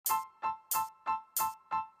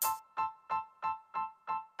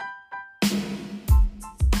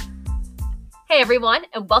Hey everyone,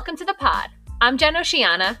 and welcome to the pod. I'm Jen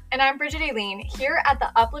Oceana. And I'm Bridget Aileen. Here at the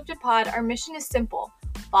Uplifted Pod, our mission is simple.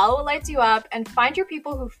 Follow what lights you up and find your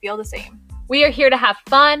people who feel the same. We are here to have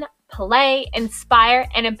fun, play, inspire,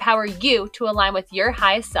 and empower you to align with your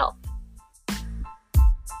highest self.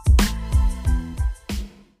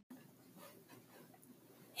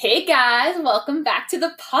 Hey guys, welcome back to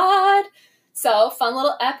the pod. So, fun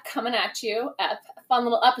little episode coming at you.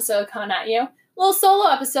 Little solo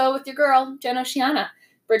episode with your girl, Jen Oceana.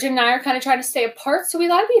 Bridget and I are kind of trying to stay apart, so we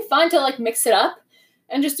thought it'd be fun to mix it up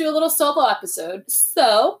and just do a little solo episode.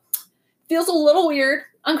 So, feels a little weird.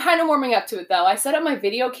 I'm kind of warming up to it though. I set up my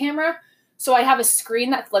video camera so I have a screen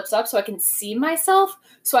that flips up so I can see myself.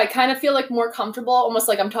 So I kind of feel more comfortable, almost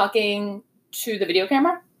like I'm talking to the video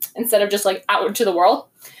camera instead of just out into the world.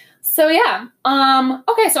 So yeah.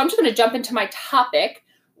 Okay, so I'm just going to jump into my topic,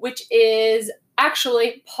 which is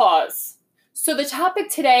actually pause. So the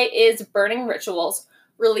topic today is burning rituals,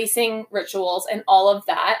 releasing rituals, and all of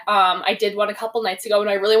that. I did one a couple nights ago,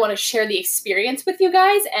 and I really want to share the experience with you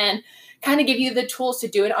guys and kind of give you the tools to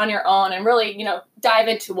do it on your own and really, dive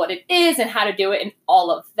into what it is and how to do it and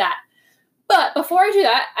all of that. But before I do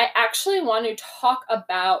that, I actually want to talk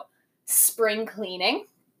about spring cleaning,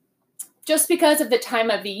 just because of the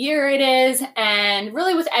time of the year it is, and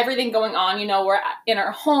really with everything going on, we're in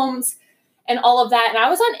our homes and all of that. And I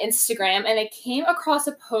was on Instagram and I came across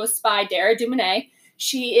a post by Dara Dumanet.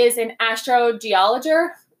 She is an astrogeologer,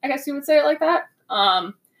 I guess you would say it like that.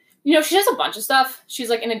 She does a bunch of stuff. She's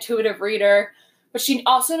an intuitive reader, but she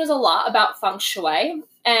also knows a lot about feng shui.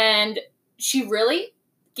 And she really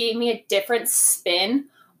gave me a different spin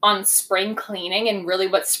on spring cleaning and really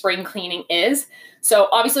what spring cleaning is. So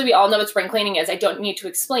obviously we all know what spring cleaning is. I don't need to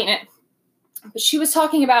explain it. But she was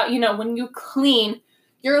talking about, when you clean,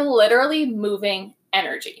 you're literally moving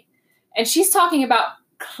energy. And she's talking about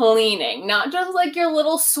cleaning, not just your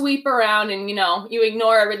little sweep around and, you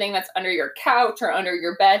ignore everything that's under your couch or under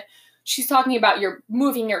your bed. She's talking about you're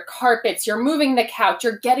moving your carpets, you're moving the couch,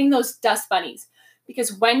 you're getting those dust bunnies.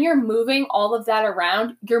 Because when you're moving all of that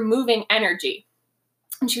around, you're moving energy.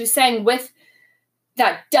 And she was saying with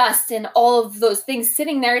that dust and all of those things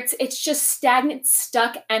sitting there, it's just stagnant,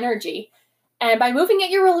 stuck energy. And by moving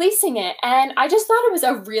it, you're releasing it. And I just thought it was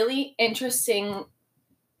a really interesting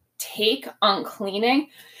take on cleaning.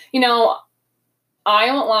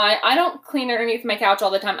 I won't lie, I don't clean underneath my couch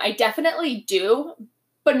all the time. I definitely do,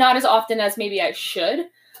 but not as often as maybe I should.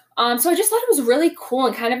 So I just thought it was really cool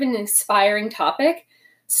and kind of an inspiring topic.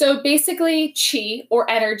 So basically, chi or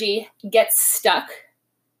energy gets stuck.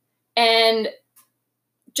 And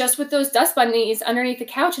just with those dust bunnies underneath the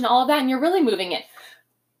couch and all of that, and you're really moving it.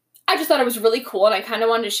 I just thought it was really cool, and I kind of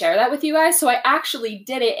wanted to share that with you guys. So I actually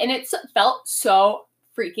did it, and it felt so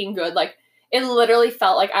freaking good. It literally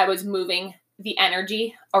felt like I was moving the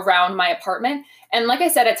energy around my apartment. And like I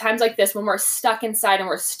said, at times like this, when we're stuck inside and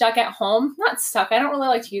we're stuck at home, not stuck, I don't really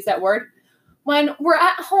like to use that word. When we're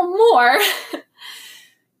at home more,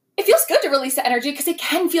 it feels good to release the energy because it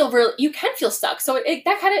can feel you can feel stuck. So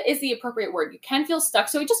that kind of is the appropriate word. You can feel stuck.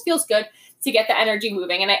 So it just feels good to get the energy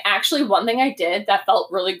moving. And one thing I did that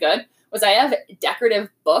felt really good was I have decorative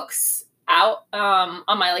books out on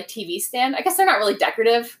my TV stand. I guess they're not really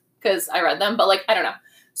decorative because I read them, but I don't know.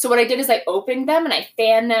 So what I did is I opened them and I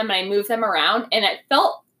fanned them and I moved them around, and it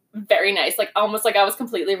felt very nice, almost like I was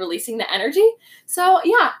completely releasing the energy. So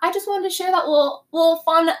yeah, I just wanted to share that little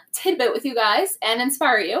fun tidbit with you guys and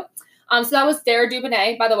inspire you. So that was Dara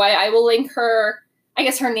Dumanet. By the way, I will link her, I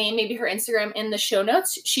guess her name, maybe her Instagram in the show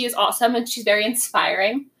notes. She is awesome and she's very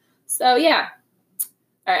inspiring. So yeah.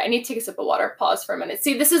 All right, I need to take a sip of water. Pause for a minute.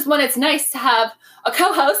 See, this is when it's nice to have a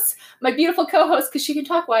co-host, my beautiful co-host, because she can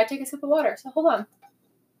talk while I take a sip of water. So hold on.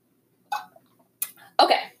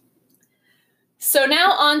 Okay. So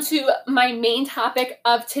now on to my main topic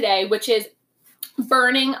of today, which is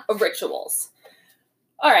burning rituals.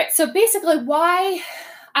 All right, so basically why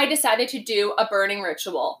I decided to do a burning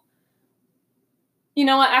ritual. You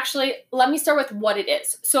know what? Actually, let me start with what it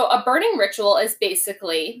is. So a burning ritual is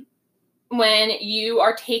basically when you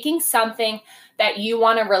are taking something that you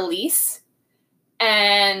want to release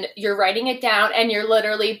and you're writing it down and you're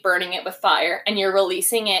literally burning it with fire and you're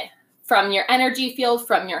releasing it from your energy field,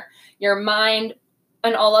 from your mind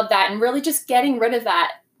and all of that, and really just getting rid of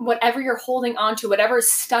that, whatever you're holding on to, whatever is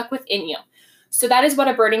stuck within you. So that is what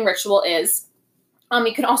a burning ritual is.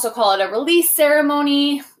 You can also call it a release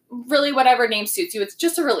ceremony, really whatever name suits you. It's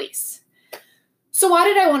just a release. So why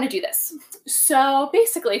did I want to do this? So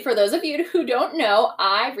basically, for those of you who don't know,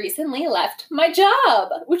 I recently left my job,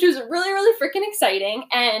 which was really, really freaking exciting.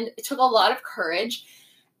 And it took a lot of courage.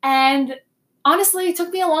 And honestly, it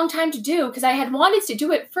took me a long time to do because I had wanted to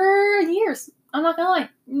do it for years. I'm not going to lie,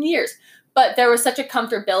 years. But there was such a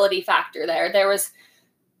comfortability factor there. There was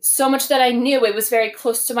so much that I knew. It was very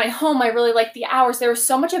close to my home. I really liked the hours. There was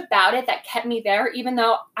so much about it that kept me there, even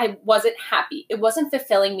though I wasn't happy. It wasn't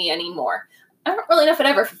fulfilling me anymore. I don't really know if it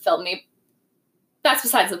ever fulfilled me. That's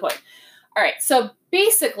besides the point. All right. So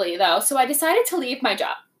basically, though, so I decided to leave my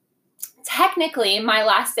job. Technically, my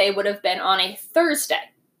last day would have been on a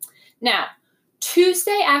Thursday. Now,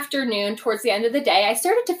 Tuesday afternoon, towards the end of the day, I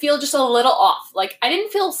started to feel just a little off. Like, I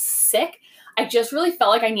didn't feel sick. I just really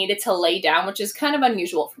felt like I needed to lay down, which is kind of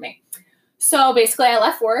unusual for me. So basically, I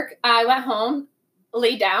left work, I went home,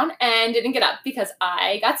 laid down, and didn't get up because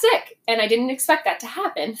I got sick. And I didn't expect that to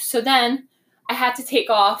happen. So then I had to take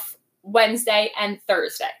off Wednesday and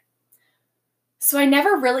Thursday. So I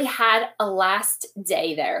never really had a last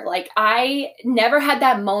day there. Like, I never had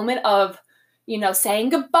that moment of, saying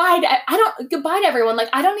goodbye to everyone. Like,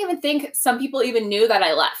 I don't even think some people even knew that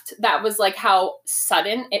I left. That was like how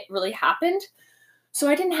sudden it really happened. So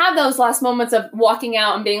I didn't have those last moments of walking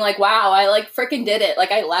out and being like, wow, I like freaking did it.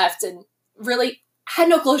 Like, I left and really had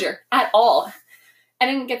no closure at all. I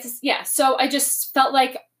didn't get to, so I just felt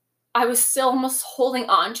like I was still almost holding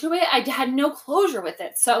on to it. I had no closure with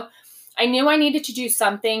it. So I knew I needed to do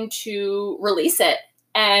something to release it.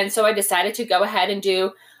 And so I decided to go ahead and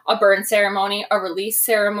do a burn ceremony, a release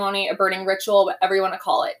ceremony, a burning ritual, whatever you want to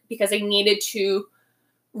call it, because I needed to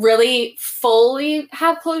really fully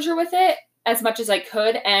have closure with it as much as I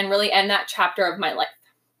could and really end that chapter of my life.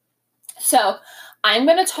 So I'm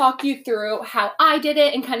going to talk you through how I did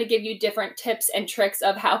it and kind of give you different tips and tricks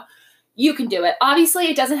of how you can do it. Obviously,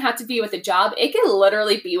 it doesn't have to be with a job. It can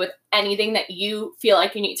literally be with anything that you feel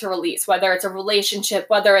like you need to release, whether it's a relationship,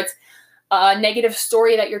 whether it's a negative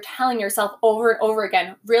story that you're telling yourself over and over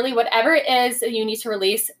again. Really, whatever it is that you need to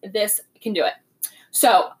release, this can do it.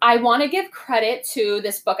 So I want to give credit to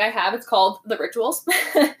this book I have. It's called The Rituals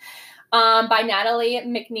by Natalie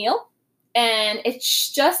McNeil. And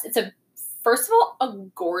it's first of all, a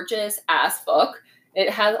gorgeous ass book. It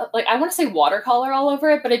has, I want to say watercolor all over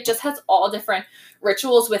it, but it just has all different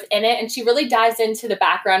rituals within it. And she really dives into the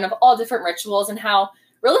background of all different rituals and how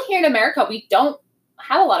really here in America, we don't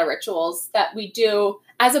have a lot of rituals that we do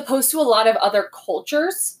as opposed to a lot of other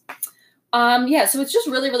cultures. So it's just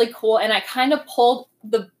really, really cool. And I kind of pulled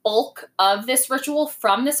the bulk of this ritual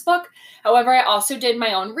from this book. However, I also did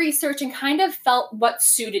my own research and kind of felt what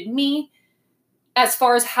suited me as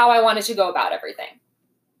far as how I wanted to go about everything.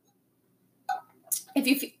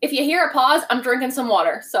 If you hear a pause, I'm drinking some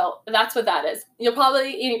water. So that's what that is. You'll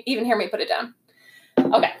probably even hear me put it down.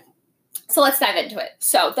 Okay. So let's dive into it.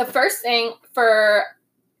 So the first thing for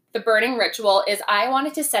the burning ritual is I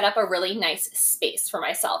wanted to set up a really nice space for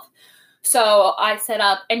myself. So I set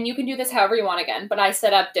up, and you can do this however you want again, but I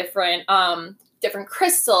set up different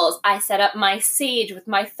crystals. I set up my sage with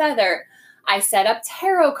my feather. I set up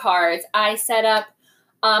tarot cards. I set up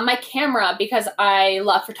my camera because I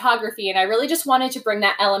love photography, and I really just wanted to bring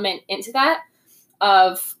that element into that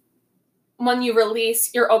of when you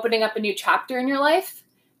release, you're opening up a new chapter in your life.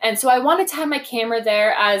 And so I wanted to have my camera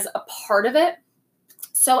there as a part of it.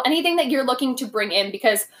 So anything that you're looking to bring in,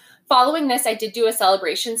 because following this, I did do a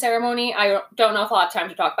celebration ceremony. I don't know if I'll have time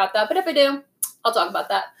to talk about that, but if I do, I'll talk about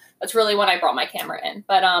that. That's really when I brought my camera in.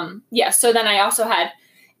 But so then I also had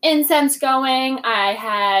incense going. I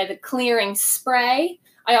had clearing spray.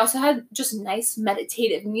 I also had just nice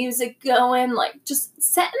meditative music going, like just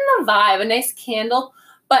setting the vibe, a nice candle.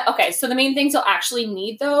 But okay, so the main things you'll actually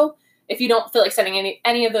need though, if you don't feel like setting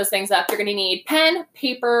any of those things up, you're going to need pen,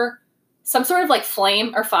 paper, some sort of like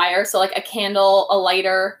flame or fire. So like a candle, a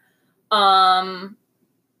lighter, and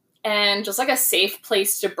just like a safe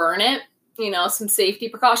place to burn it. Some safety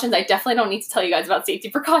precautions. I definitely don't need to tell you guys about safety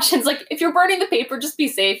precautions. Like if you're burning the paper, just be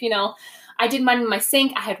safe. I did mine in my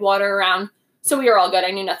sink. I had water around. So we were all good.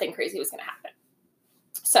 I knew nothing crazy was going to happen.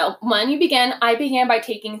 So when you begin, I began by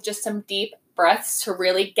taking just some deep breaths to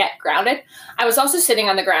really get grounded. I was also sitting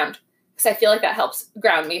on the ground because I feel like that helps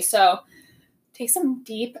ground me. So take some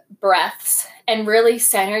deep breaths and really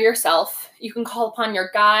center yourself. You can call upon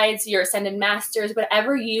your guides, your ascended masters,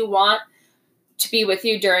 whatever you want to be with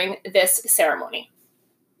you during this ceremony.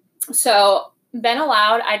 So then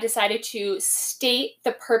aloud, I decided to state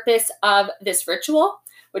the purpose of this ritual,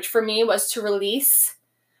 which for me was to release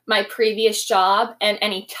my previous job and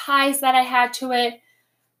any ties that I had to it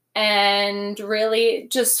and really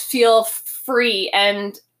just feel free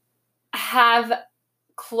and have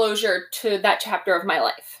closure to that chapter of my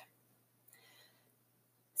life.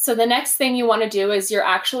 So the next thing you want to do is you're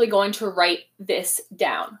actually going to write this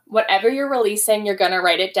down. Whatever you're releasing, you're going to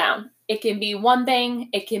write it down. It can be one thing.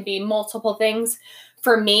 It can be multiple things.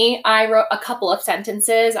 For me, I wrote a couple of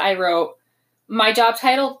sentences. I wrote, my job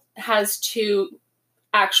title has 2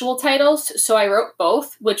 actual titles, so I wrote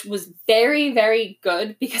both, which was very, very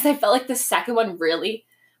good because I felt like the second one really,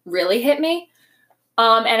 really hit me.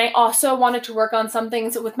 And I also wanted to work on some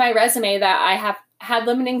things with my resume that I have had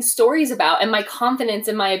limiting stories about and my confidence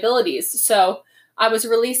in my abilities. So I was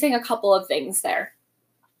releasing a couple of things there.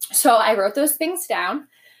 So I wrote those things down.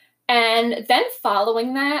 And then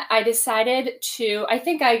following that, I decided to, I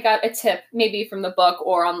think I got a tip maybe from the book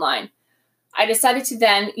or online. I decided to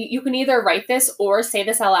then, you can either write this or say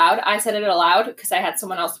this out loud. I said it aloud because I had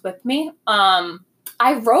someone else with me.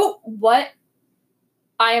 I wrote what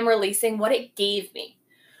I am releasing, what it gave me,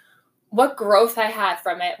 what growth I had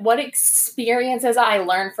from it, what experiences I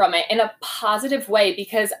learned from it in a positive way,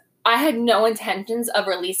 because I had no intentions of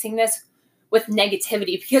releasing this with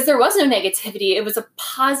negativity, because there was no negativity. It was a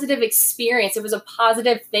positive experience. It was a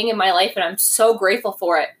positive thing in my life, and I'm so grateful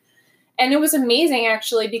for it. And it was amazing,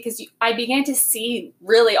 actually, because I began to see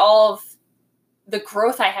really all of the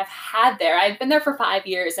growth I have had there. I've been there for 5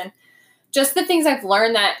 years, and just the things I've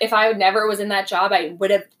learned that if I never was in that job, I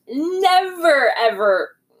would have never,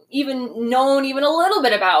 ever even known even a little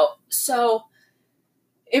bit about. So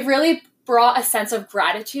it really brought a sense of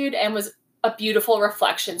gratitude and was a beautiful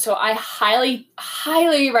reflection. So I highly,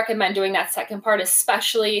 highly recommend doing that second part,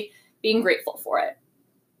 especially being grateful for it.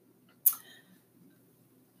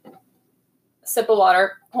 Sip of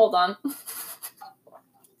water. Hold on.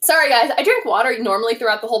 Sorry, guys. I drink water normally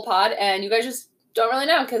throughout the whole pod, and you guys just don't really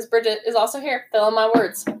know because Bridget is also here filling my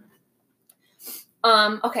words.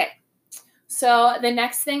 Okay. So the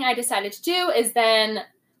next thing I decided to do is then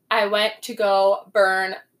I went to go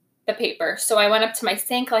burn the paper. So I went up to my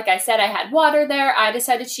sink. Like I said, I had water there. I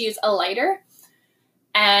decided to use a lighter.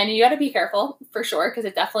 And you got to be careful for sure because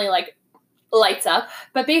it definitely like lights up.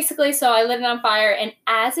 But basically, so I lit it on fire. And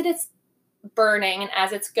as it is burning and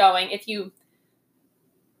as it's going, if you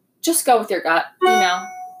just go with your gut,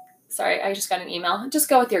 Sorry, I just got an email. Just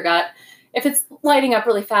go with your gut. If it's lighting up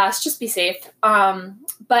really fast, just be safe.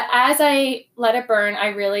 But as I let it burn, I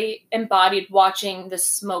really embodied watching the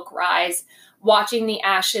smoke rise, watching the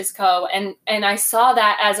ashes go. And I saw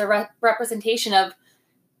that as a representation of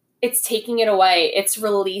it's taking it away. It's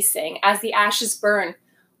releasing. As the ashes burn,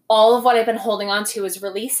 all of what I've been holding on to is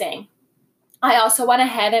releasing. I also went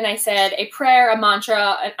ahead and I said a prayer, a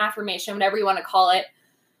mantra, an affirmation, whatever you want to call it.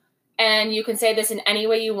 And you can say this in any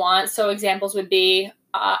way you want. So examples would be,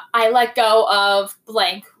 I let go of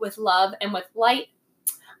blank with love and with light.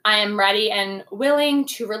 I am ready and willing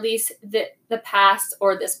to release the past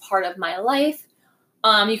or this part of my life.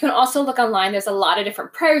 You can also look online. There's a lot of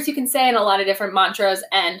different prayers you can say and a lot of different mantras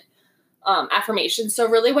and affirmations. So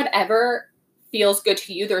really whatever feels good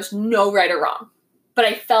to you, there's no right or wrong. But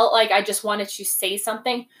I felt like I just wanted to say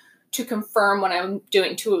something to confirm what I'm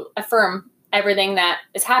doing, to affirm everything that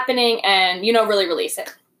is happening and, really release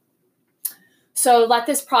it. So let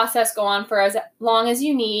this process go on for as long as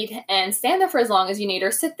you need and stand there for as long as you need or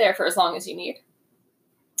sit there for as long as you need.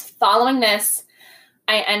 Following this,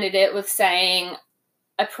 I ended it with saying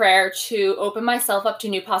a prayer to open myself up to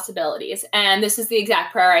new possibilities. And this is the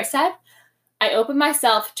exact prayer I said. I open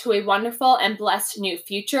myself to a wonderful and blessed new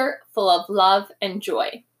future full of love and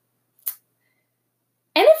joy.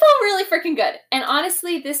 And it felt really freaking good. And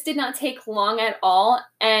honestly, this did not take long at all.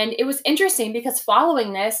 And it was interesting because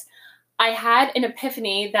following this, I had an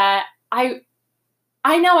epiphany that I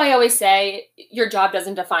know I always say your job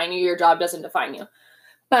doesn't define you, your job doesn't define you.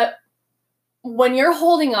 But when you're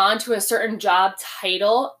holding on to a certain job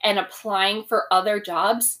title and applying for other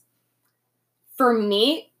jobs, for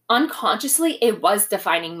me, unconsciously, it was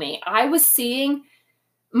defining me. I was seeing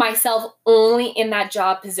myself only in that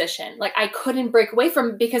job position. Like I couldn't break away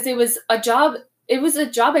from it because it was a job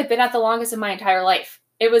I've been at the longest in my entire life.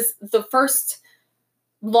 It was the first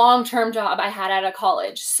long-term job I had out of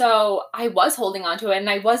college. So I was holding on to it and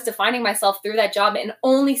I was defining myself through that job and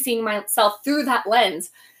only seeing myself through that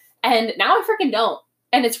lens. And now I freaking don't.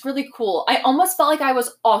 And it's really cool. I almost felt like I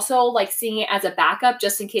was also like seeing it as a backup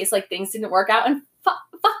just in case like things didn't work out. And fuck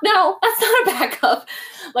no, that's not a backup.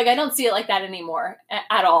 Like I don't see it like that anymore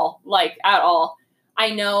at all. Like at all.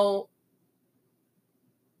 I know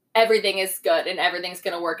everything is good and everything's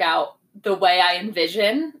going to work out the way I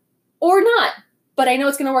envision or not. But I know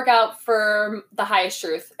it's going to work out for the highest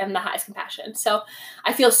truth and the highest compassion. So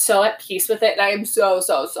I feel so at peace with it. And I am so,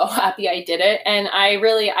 so, so happy I did it. And I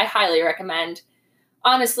highly recommend.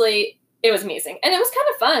 Honestly, it was amazing. And it was kind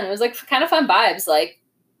of fun. It was like kind of fun vibes. Like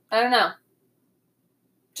I don't know.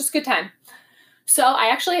 Just a good time. So I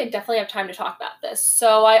actually definitely have time to talk about this.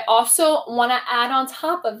 So I also want to add on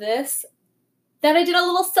top of this that I did a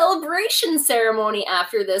little celebration ceremony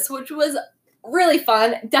after this, which was really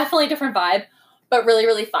fun. Definitely a different vibe, but really,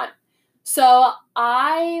 really fun. So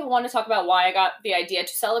I want to talk about why I got the idea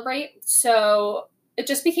to celebrate. So it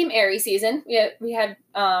just became Aries season. We had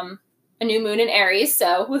a new moon in Aries,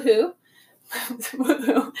 so woohoo.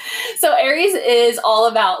 So Aries is all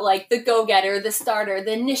about like the go-getter, the starter,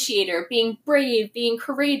 the initiator, being brave, being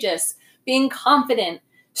courageous, being confident,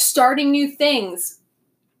 starting new things.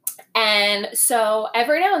 And so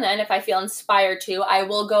every now and then, if I feel inspired to, I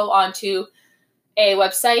will go onto a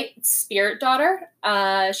website, Spirit Daughter.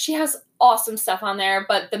 She has awesome stuff on there,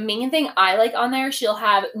 but the main thing I like on there, she'll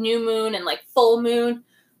have new moon and like full moon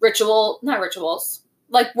not rituals,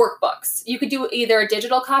 like workbooks. You could do either a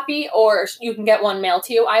digital copy or you can get one mailed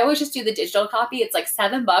to you. I always just do the digital copy. It's like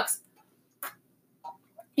 $7.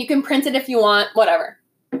 You can print it if you want, whatever.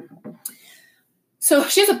 So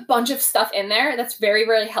she has a bunch of stuff in there that's very,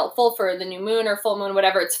 very helpful for the new moon or full moon,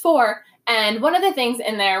 whatever it's for. And one of the things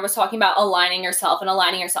in there was talking about aligning yourself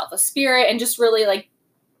with spirit and just really like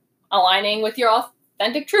aligning with your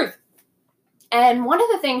authentic truth. And one of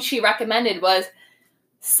the things she recommended was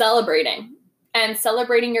celebrating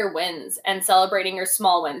your wins and celebrating your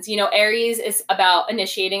small wins. You know, Aries is about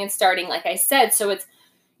initiating and starting, like I said. So it's,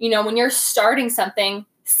 you know, when you're starting something,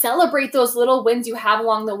 celebrate those little wins you have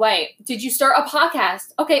along the way. Did you start a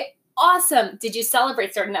podcast? Okay, awesome. Did you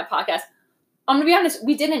celebrate starting that podcast? I'm going to be honest,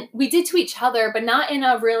 we didn't. We did to each other, but not in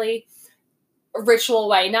a really ritual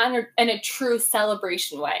way, not in a true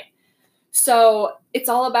celebration way. So it's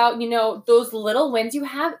all about, you know, those little wins you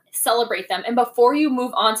have, celebrate them. And before you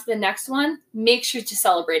move on to the next one, make sure to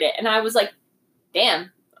celebrate it. And I was like,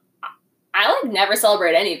 damn, I like never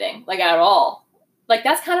celebrate anything, like at all. Like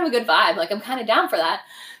that's kind of a good vibe. Like I'm kind of down for that.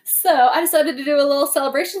 So I decided to do a little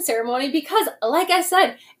celebration ceremony because, like I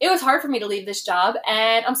said, it was hard for me to leave this job.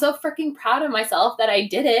 And I'm so freaking proud of myself that I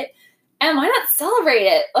did it. And why not celebrate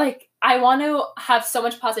it? Like I want to have so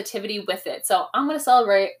much positivity with it. So I'm going to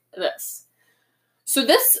celebrate this. So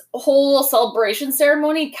this whole celebration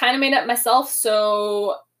ceremony kind of made up myself.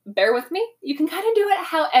 So bear with me. You can kind of do it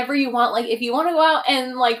however you want. Like if you want to go out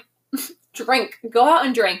and like drink, go out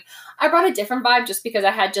and drink. I brought a different vibe just because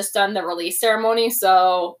I had just done the release ceremony.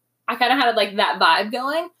 So I kind of had like that vibe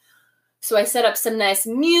going. So I set up some nice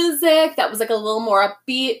music that was like a little more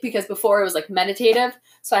upbeat because before it was like meditative.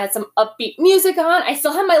 So I had some upbeat music on. I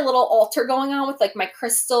still had my little altar going on with like my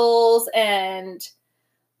crystals and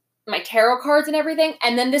my tarot cards and everything.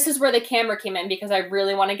 And then this is where the camera came in because I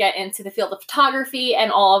really want to get into the field of photography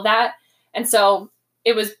and all of that. And so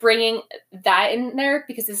it was bringing that in there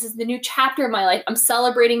because this is the new chapter of my life. I'm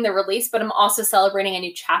celebrating the release, but I'm also celebrating a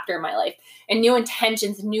new chapter in my life and new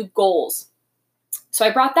intentions, new goals. So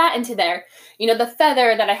I brought that into there. You know, the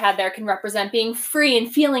feather that I had there can represent being free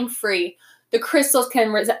and feeling free. The crystals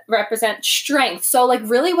can represent strength. So like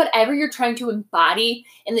really whatever you're trying to embody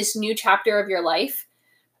in this new chapter of your life,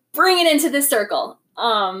 bring it into this circle.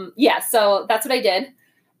 So that's what I did.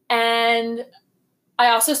 And I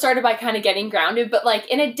also started by kind of getting grounded, but like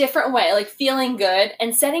in a different way, like feeling good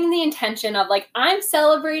and setting the intention of like, I'm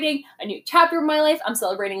celebrating a new chapter of my life. I'm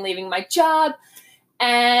celebrating leaving my job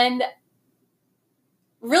and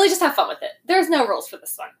really just have fun with it. There's no rules for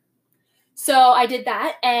this one. So I did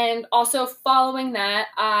that. And also following that,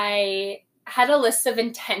 I had a list of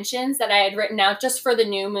intentions that I had written out just for the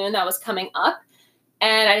new moon that was coming up.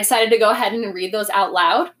 And I decided to go ahead and read those out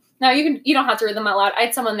loud. Now, you don't have to read them out loud. I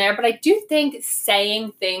had someone there, but I do think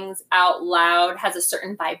saying things out loud has a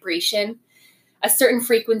certain vibration, a certain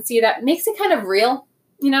frequency that makes it kind of real,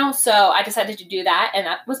 you know? So I decided to do that, and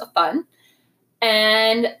that was fun.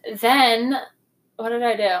 And then, what did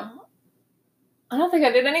I do? I don't think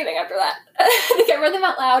I did anything after that. I think I read them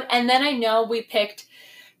out loud, and then I know we picked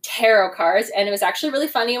tarot cards, and it was actually really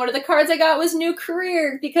funny. One of the cards I got was new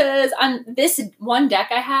career because on this one deck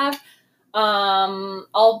I have,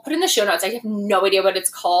 I'll put in the show notes. I have no idea what it's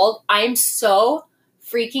called. I'm so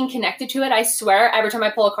freaking connected to it. I swear every time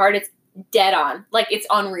I pull a card, it's dead on. Like it's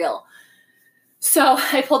unreal. So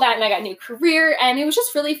I pulled that and I got new career and it was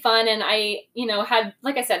just really fun. And I, had,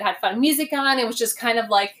 like I said, had fun music on. It was just kind of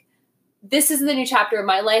like, this is the new chapter of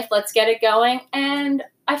my life. Let's get it going. And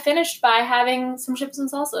I finished by having some chips and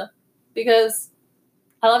salsa because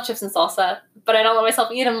I love chips and salsa, but I don't let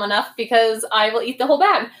myself eat them enough because I will eat the whole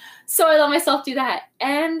bag. So I let myself do that.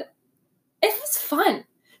 And it was fun.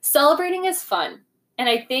 Celebrating is fun. And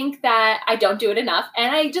I think that I don't do it enough.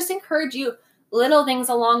 And I just encourage you, little things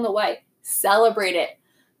along the way. Celebrate it.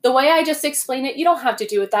 the way I just explained it, you don't have to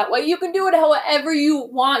do it that way. You can do it however you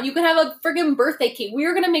want. You can have a friggin' birthday cake. We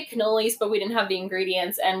were going to make cannolis, but we didn't have the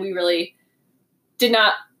ingredients, and we really did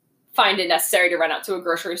not find it necessary to run out to a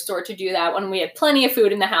grocery store to do that when we had plenty of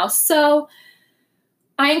food in the house. So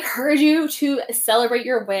I encourage you to celebrate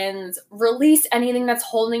your wins, release anything that's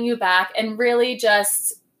holding you back, and really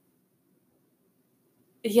just,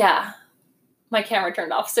 yeah, my camera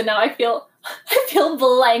turned off. So now I feel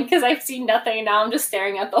blank because I've seen nothing, and now I'm just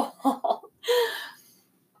staring at the wall.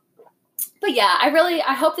 But yeah,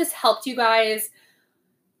 I hope this helped you guys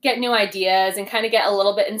get new ideas and kind of get a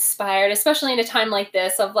little bit inspired, especially in a time like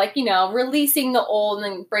this of like, releasing the old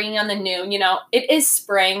and bringing on the new. It is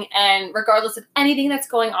spring, and regardless of anything that's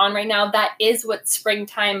going on right now, that is what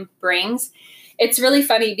springtime brings. It's really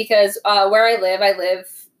funny because where I live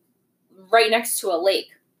right next to a lake.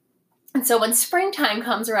 And so when springtime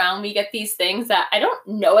comes around, we get these things that I don't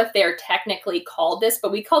know if they're technically called this,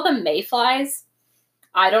 but we call them mayflies.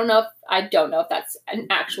 I don't know if that's an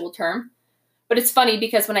actual term. But it's funny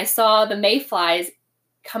because when I saw the mayflies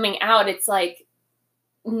coming out, it's like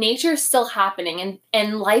nature's still happening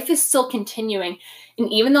and life is still continuing. And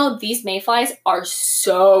even though these mayflies are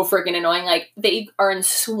so freaking annoying, like they are in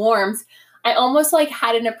swarms, I almost like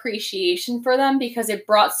had an appreciation for them because it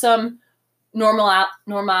brought some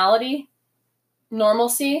normalcy,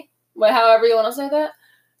 however you want to say that,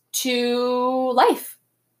 to life.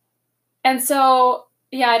 And so,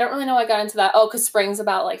 yeah, I don't really know why I got into that. Oh, because spring's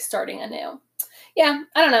about like starting anew. Yeah,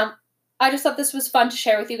 I don't know. I just thought this was fun to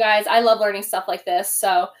share with you guys. I love learning stuff like this.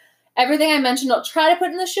 So everything I mentioned, I'll try to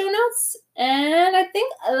put in the show notes. And I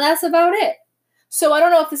think that's about it. So I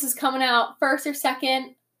don't know if this is coming out first or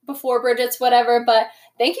second before Bridget's, whatever. But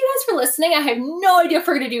thank you guys for listening. I have no idea if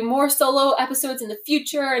we're going to do more solo episodes in the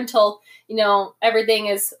future until, everything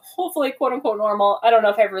is hopefully quote unquote normal. I don't know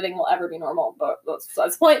if everything will ever be normal, but that's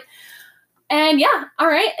the point. And yeah, all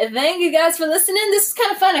right. Thank you guys for listening. This is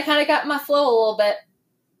kind of fun. I kind of got my flow a little bit.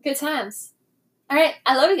 Good times. All right.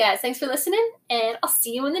 I love you guys. Thanks for listening, and I'll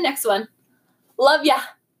see you in the next one. Love ya.